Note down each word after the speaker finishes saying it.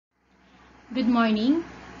Good morning.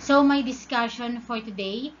 So my discussion for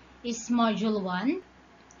today is Module 1,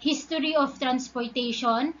 History of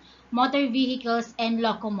Transportation, Motor Vehicles, and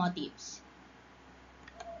Locomotives.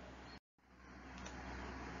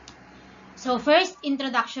 So first,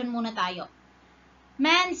 introduction muna tayo.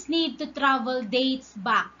 Man's need to travel dates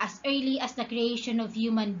back as early as the creation of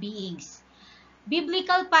human beings.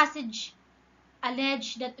 Biblical passage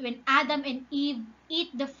allege that when Adam and Eve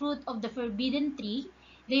eat the fruit of the forbidden tree,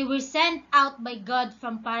 they were sent out by God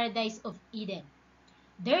from paradise of Eden.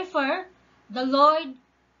 Therefore, the Lord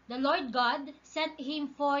God sent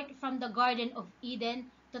him forth from the Garden of Eden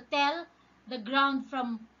to till the ground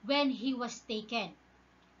from when he was taken.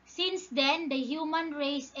 Since then, the human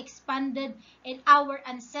race expanded and our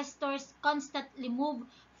ancestors constantly moved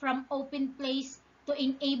from open place to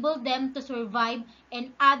enable them to survive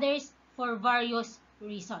and others for various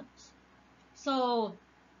reasons. So,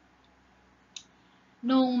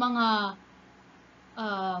 nung mga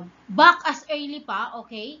back as early pa,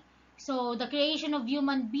 okay? So, the creation of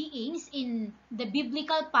human beings in the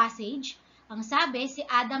biblical passage, ang sabi, si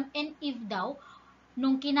Adam and Eve daw,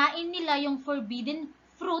 nung kinain nila yung forbidden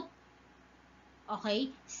fruit, okay,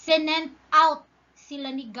 sent out sila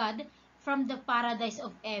ni God from the paradise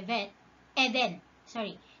of Eden.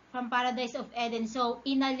 Sorry, from paradise of Eden. So,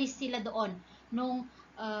 inalis sila doon nung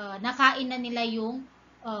nakain na nila yung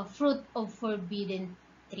fruit of forbidden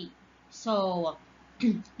tree. So,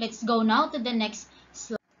 let's go now to the next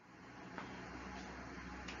slide.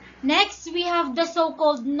 Next, we have the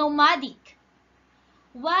so-called nomadic.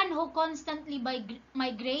 One who constantly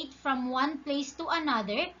migrate from one place to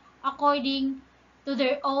another according to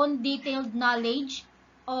their own detailed knowledge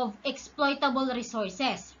of exploitable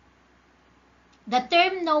resources. The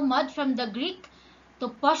term nomad from the Greek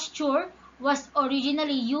to pasture was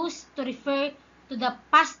originally used to refer to the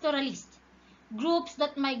pastoralist, groups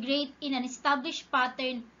that migrate in an established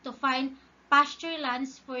pattern to find pasture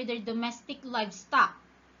lands for their domestic livestock.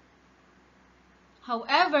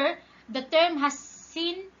 However, the term has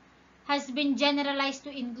been generalized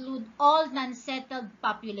to include all non-settled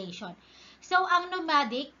population. So, ang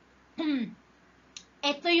nomadic,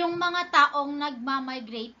 ito yung mga taong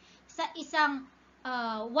nagmamigrate sa isang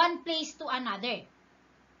one place to another.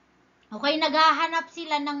 Okay, naghahanap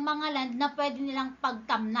sila ng mga land na pwede nilang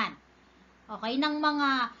pagtamnan. Okay, ng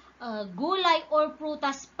mga gulay or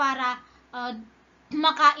prutas para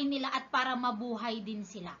makain nila at para mabuhay din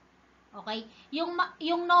sila. Okay?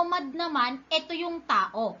 Yung nomad naman, ito yung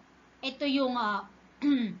tao. Ito yung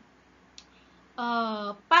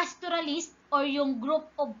pastoralist or yung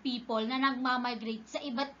group of people na nagmamigrate sa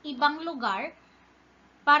iba't ibang lugar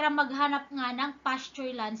para maghanap nga ng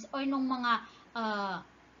pasture lands or nung mga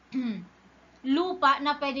lupa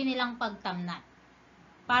na pwede nilang pagtamnan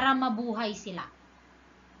para mabuhay sila.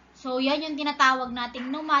 So, yan yung tinatawag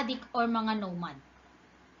nating nomadic or mga nomad.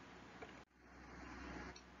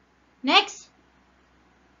 Next,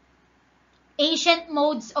 ancient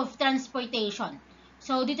modes of transportation.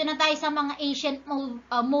 So, dito na tayo sa mga ancient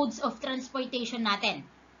modes of transportation natin.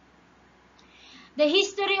 The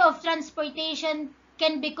history of transportation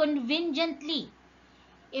can be conveniently,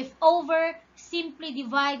 if over, simply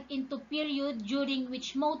divided into period during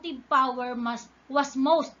which motive power was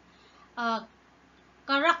most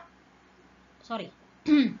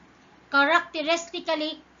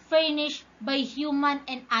characteristically furnished by human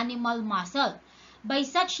and animal muscle, by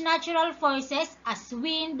such natural forces as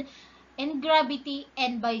wind and gravity,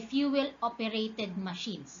 and by fuel-operated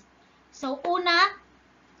machines. So, una,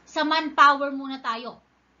 sa manpower muna tayo.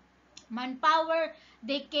 Manpower,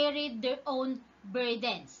 they carried their own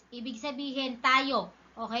burdens. Ibig sabihin, tayo,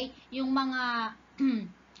 okay, yung mga,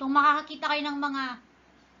 kung makakakita kayo ng mga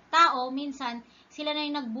tao, minsan, sila na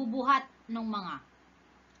yung nagbubuhat ng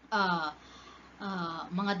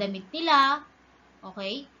mga damit nila,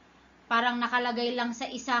 okay? Parang nakalagay lang sa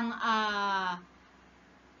isang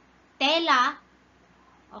tela,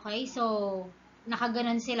 okay? So,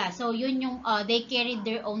 nakaganon sila. So, yun yung, they carried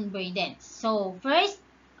their own burdens. So, first,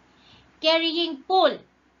 carrying pole.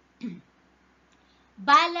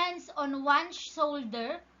 Balance on one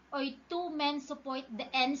shoulder or two men support the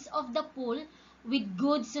ends of the pole with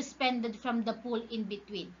goods suspended from the pole in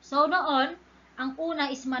between. So, noon, ang una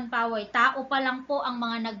is manpower. Tao pa lang po ang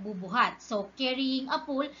mga nagbubuhat. So, carrying a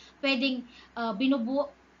pole, pwedeng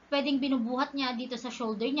binubuhat niya dito sa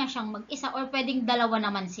shoulder niya siyang mag-isa or pwedeng dalawa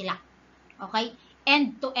naman sila. Okay?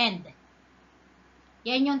 End to end.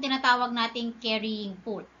 Yan yung tinatawag nating carrying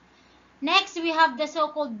pole. Next, we have the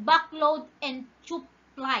so-called backload and troop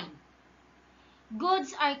line.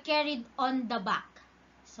 Goods are carried on the back.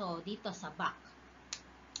 So, dito sa back.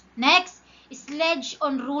 Next, sledge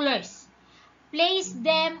on rollers. Place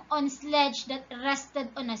them on sledge that rested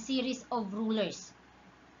on a series of rulers.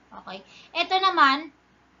 Okay. Ito naman,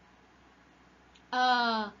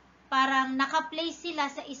 parang naka-place sila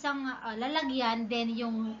sa isang lalagyan, then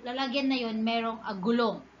yung lalagyan na yun merong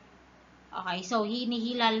gulong. Okay, so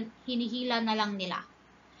hinihila na lang nila.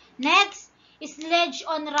 Next, sledge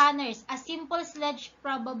on runners. A simple sledge,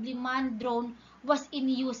 probably man-drawn, was in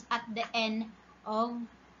use at the end of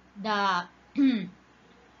the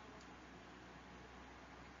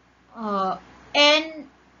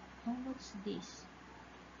what's this?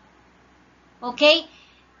 Okay?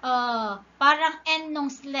 Parang end ng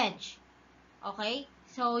sledge. Okay?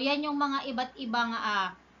 So, yan yung mga iba't ibang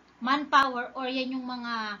manpower or yan yung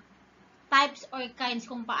mga types or kinds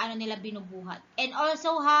kung paano nila binubuhat. And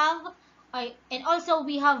also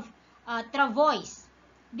we have travois.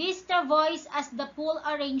 This travois as the pole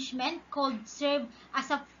arrangement could serve as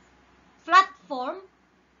a platform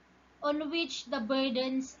on which the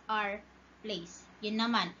burdens are placed. Yun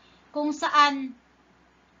naman. Kung saan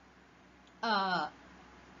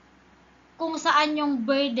yung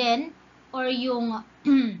burden or yung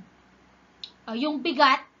yung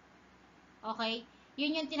bigat, okay,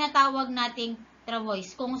 yun yung tinatawag nating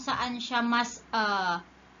travois, kung saan siya mas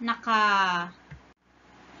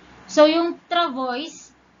so yung travois,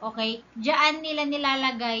 okay, diyan nila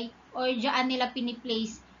nilalagay or diyan nila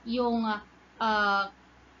piniplace yung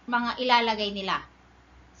mga ilalagay nila.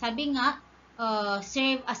 Sabi nga,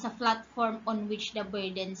 serve as a platform on which the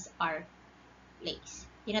burdens are placed.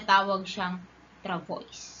 Tinatawag siyang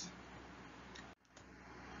travois.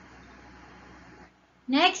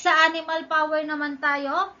 Next, sa animal power naman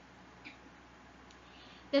tayo.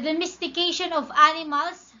 The domestication of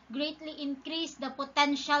animals greatly increased the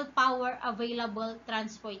potential power available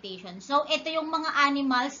transportation. So, ito yung mga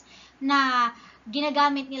animals na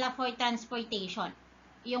ginagamit nila for transportation.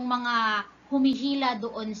 Yung mga humihila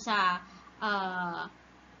doon sa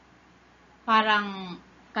parang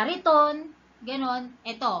kariton, ganon.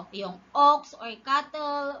 Ito, yung ox or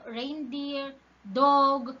cattle, reindeer,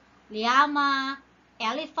 dog, llama,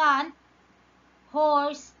 elephant,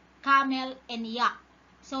 horse, camel, and yak.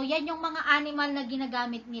 So, yan yung mga animal na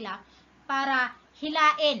ginagamit nila para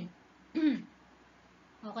hilain.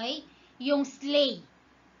 Okay? Yung sleigh.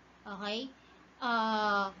 Okay?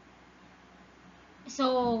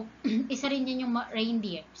 So, isa rin yan yung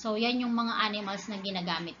reindeer. So, yan yung mga animals na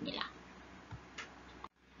ginagamit nila.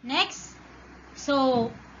 Next. So,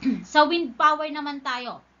 sa wind power naman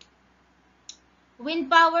tayo. Wind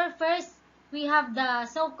power, first, we have the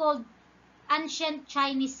so-called ancient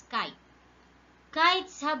Chinese kite.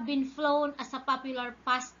 Kites have been flown as a popular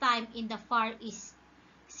pastime in the Far East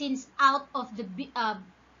since out of the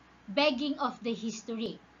beginning of the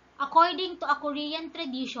history. According to a Korean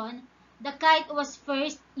tradition, the kite was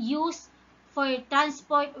first used for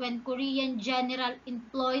transport when Korean general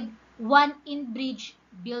employed one in bridge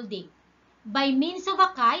building. By means of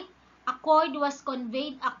a kite, a cord was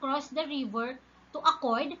conveyed across the river. To a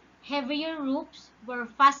cord, heavier ropes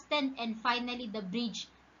were fastened and finally the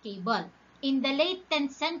bridge cable. In the late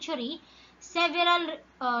 10th century, several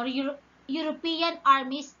European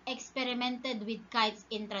armies experimented with kites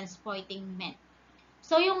in transporting men.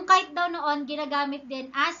 So, yung kite daw noon, ginagamit din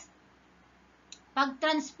as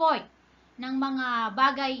pag-transport ng mga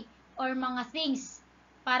bagay or mga things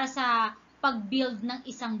para sa pag-build ng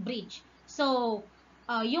isang bridge. So,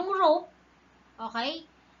 yung rope, okay,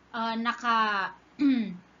 naka-tali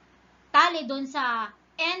doon sa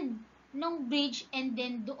end ng bridge and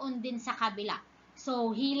then doon din sa kabila.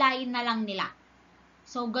 So, hilayin na lang nila.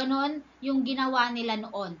 So, ganon yung ginawa nila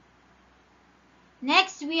noon.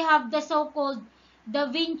 Next, we have the so-called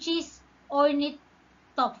Da Vinci's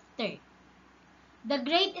ornithopter. The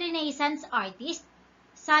great Renaissance artist,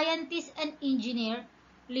 scientist, and engineer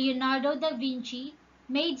Leonardo da Vinci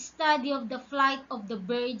made study of the flight of the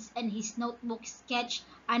birds and his notebook sketched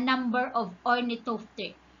a number of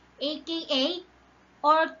ornithopter, aka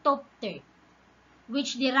orthopter,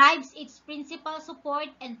 which derives its principal support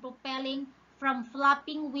and propelling from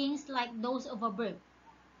flapping wings like those of a bird.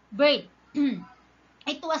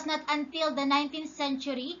 It was not until the 19th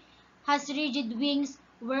century has rigid wings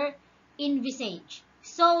were envisaged.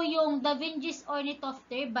 So, yung Da Vinci's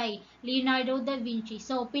Ornithopter by Leonardo da Vinci,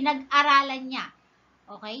 so, pinag-aralan niya,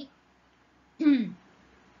 okay,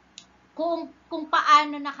 kung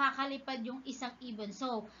paano nakakalipad yung isang ibon.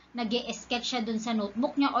 So, nag-sketch siya dun sa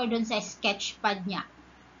notebook niya or dun sa sketchpad niya.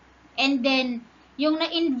 And then, yung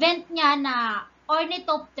na-invent niya na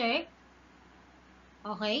ornithopter,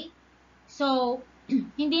 okay, so,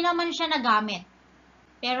 hindi naman siya nagamit.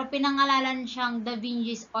 Pero pinangalanan siyang Da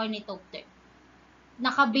Vinci's Ornithopter.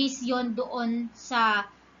 Naka-base yon doon sa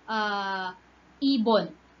ibon.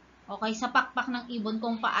 Okay, sa pakpak ng ibon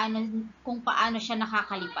kung paano siya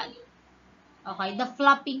nakakalipad. Okay, the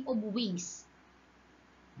flapping of wings.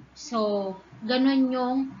 So, ganun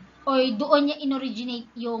yung or doon niya inoriginate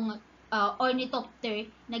yung ornithopter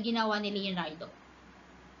na ginawa ni Leonardo.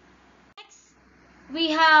 Next, we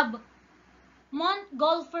have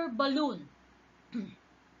Montgolfier balloon.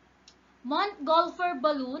 Montgolfier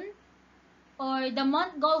balloon or the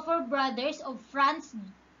Montgolfier brothers of France,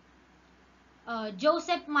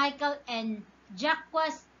 Joseph Michael and Jacques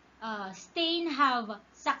Stein have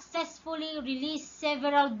successfully released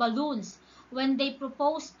several balloons when they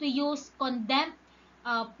proposed to use condemned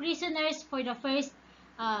prisoners for the first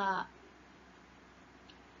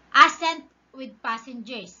ascent with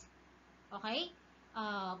passengers. Okay?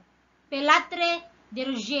 Pilatre de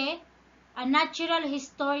Roger, a natural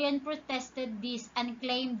historian, protested this and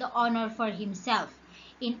claimed the honor for himself.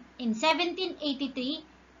 In 1783,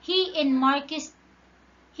 he and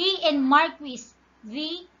Marquis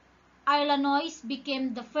V. Arlanois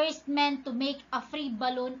became the first men to make a free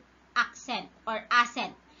balloon ascent.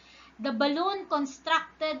 The balloon,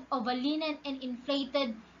 constructed of a linen and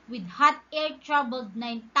inflated with hot air, traveled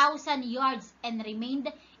 9,000 yards and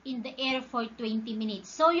remained in the air for 20 minutes.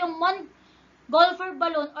 So, yung Montgolfier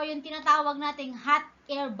balloon o yung tinatawag nating hot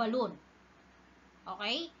air balloon.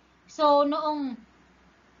 Okay? So, noong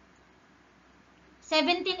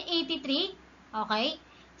 1783, okay,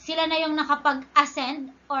 sila na yung nakapag-ascend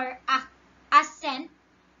or ascent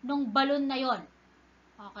nung balloon na yon.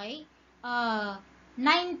 Okay?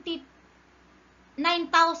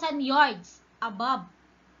 9,000 yards above.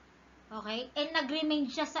 Okay? And nag-remain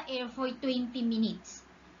siya sa air for 20 minutes.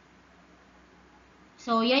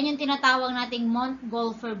 So, yan yung tinatawag nating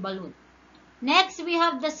Montgolfier balloon. Next, we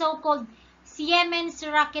have the so-called Siemens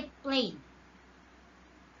rocket plane.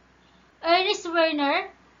 Ernest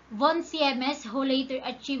Werner von Siemens, who later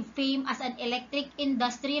achieved fame as an electric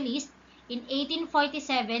industrialist, in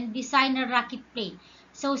 1847, designed a rocket plane.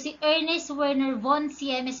 So, si Ernest Werner von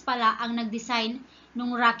Siemens pala ang nag-design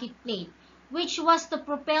ng rocket plane, which was to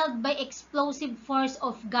propelled by explosive force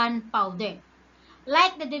of gunpowder.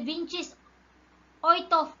 Like the Da Vinci's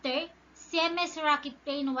Ornithopter, Siemens rocket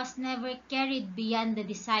plane was never carried beyond the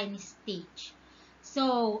design stage.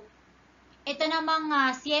 So, ito namang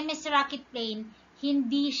Siemens rocket plane,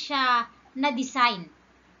 hindi siya na-design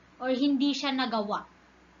or hindi siya nagawa.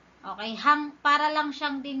 Okay? Para lang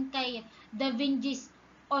siyang din kay Da Vinci's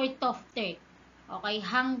Ornithopter. Okay?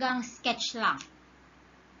 Hanggang sketch lang.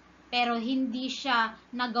 Pero hindi siya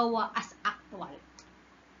nagawa as actual.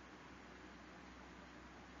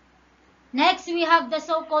 Next, we have the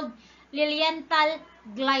so-called Lilienthal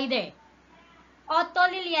glider. Otto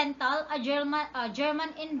Lilienthal, a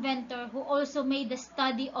German inventor who also made the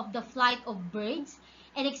study of the flight of birds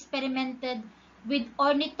and experimented with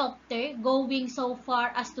ornithopter, going so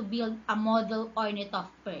far as to build a model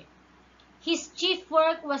ornithopter. His chief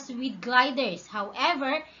work was with gliders.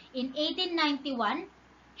 However, in 1891,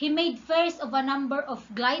 he made first of a number of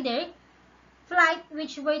glider flight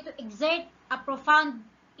which were to exert a profound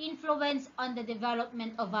influence on the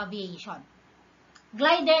development of aviation.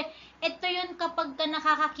 Glider, ito yun kapag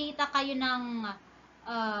nakakakita kayo ng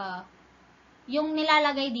yung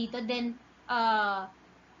nilalagay dito, then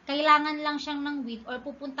kailangan lang siyang ng width or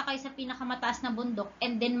pupunta kayo sa pinakamataas na bundok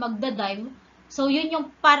and then magda-dive. So, yun yung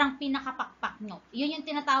parang pinakapakpak nyo. Yun yung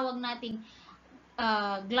tinatawag nating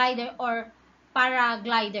glider or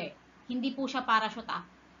paraglider. Hindi po siya parachute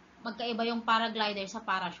Magkaiba yung paraglider sa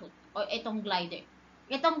parachute o itong glider.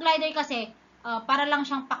 Itong glider kasi, para lang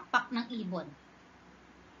siyang pakpak ng ibon.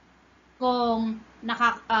 Kung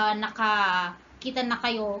nakakita na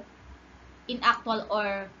kayo in actual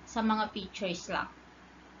or sa mga pictures lang.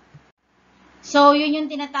 So, yun yung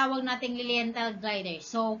tinatawag nating Lilienthal glider.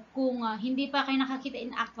 So, kung hindi pa kayo nakakita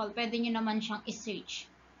in actual, pwede nyo naman siyang i-search.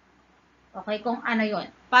 Okay, kung ano yun.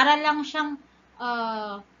 Para lang siyang,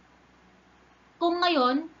 kung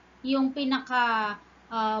ngayon, yung pinaka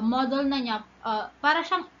model na niya, para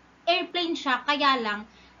siyang airplane siya, kaya lang,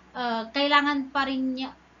 kailangan pa rin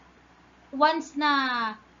niya, once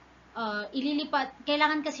na ililipad,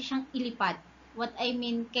 kailangan kasi siyang ilipad. What I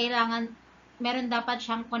mean, kailangan, meron dapat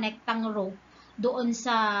siyang connectang rope doon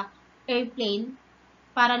sa airplane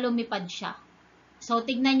para lumipad siya. So,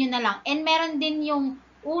 tignan nyo na lang. And meron din yung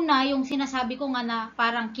una, yung sinasabi ko nga na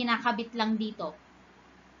parang kinakabit lang dito.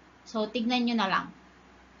 So, tignan nyo na lang.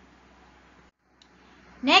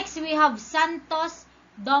 Next, we have Santos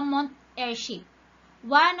Dumont airship,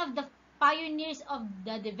 one of the pioneers of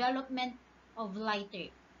the development of lighter.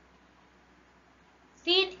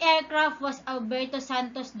 Thin aircraft was Alberto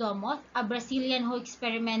Santos Dumont, a Brazilian who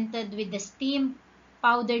experimented with the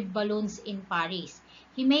steam-powdered balloons in Paris.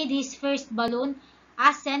 He made his first balloon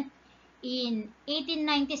ascent in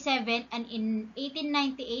 1897 and in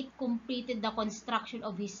 1898 completed the construction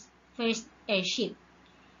of his first airship.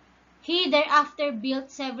 He thereafter built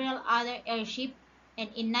several other airships and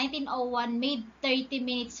in 1901 made 30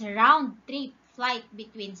 minutes round-trip flight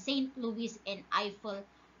between St. Louis and Eiffel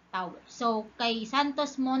Tower. So, kay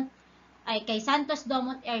Santos Dumont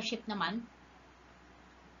Airship naman,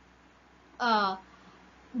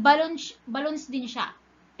 balloons din siya.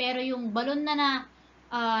 Pero yung balloon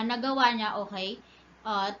nagawa niya, okay,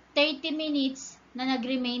 30 minutes na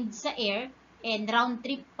nag-remain sa air and round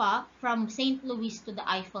trip pa from St. Louis to the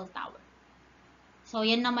Eiffel Tower. So,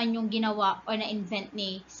 yan naman yung ginawa or na-invent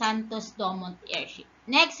ni Santos Dumont Airship.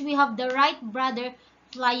 Next, we have the Wright brother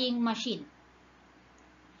flying machine.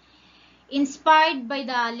 Inspired by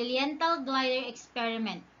the Lilienthal glider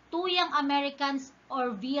experiment, two young Americans,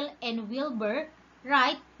 Orville and Wilbur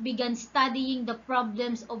Wright, began studying the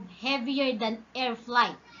problems of heavier than air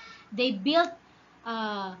flight. They built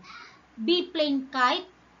a biplane kite,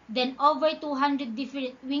 then over 200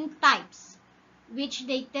 different wing types, which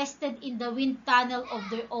they tested in the wind tunnel of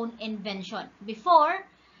their own invention. Before,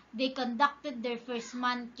 they conducted their first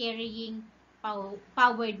man-carrying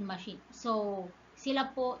powered machine. So,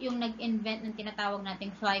 sila po yung nag-invent ng tinatawag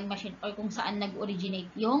nating flying machine or kung saan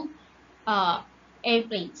nag-originate yung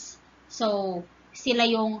airplanes. So, sila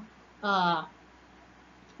yung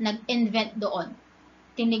nag-invent doon.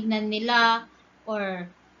 Tinignan nila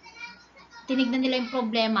yung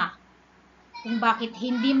problema kung bakit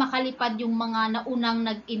hindi makalipad yung mga naunang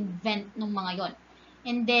nag-invent ng mga yon.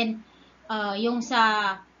 And then, yung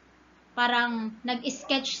sa parang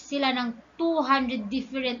nag-sketch sila ng 200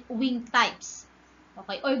 different wing types.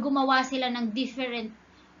 Okay? Or gumawa sila ng 200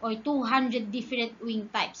 different wing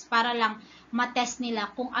types para lang matest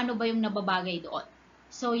nila kung ano ba yung nababagay doon.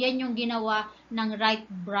 So, yan yung ginawa ng Wright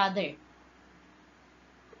brother.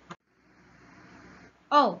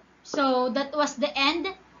 Oh, so that was the end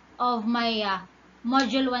of my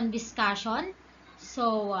Module 1 discussion.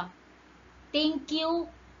 So, thank you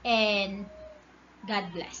and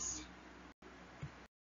God bless.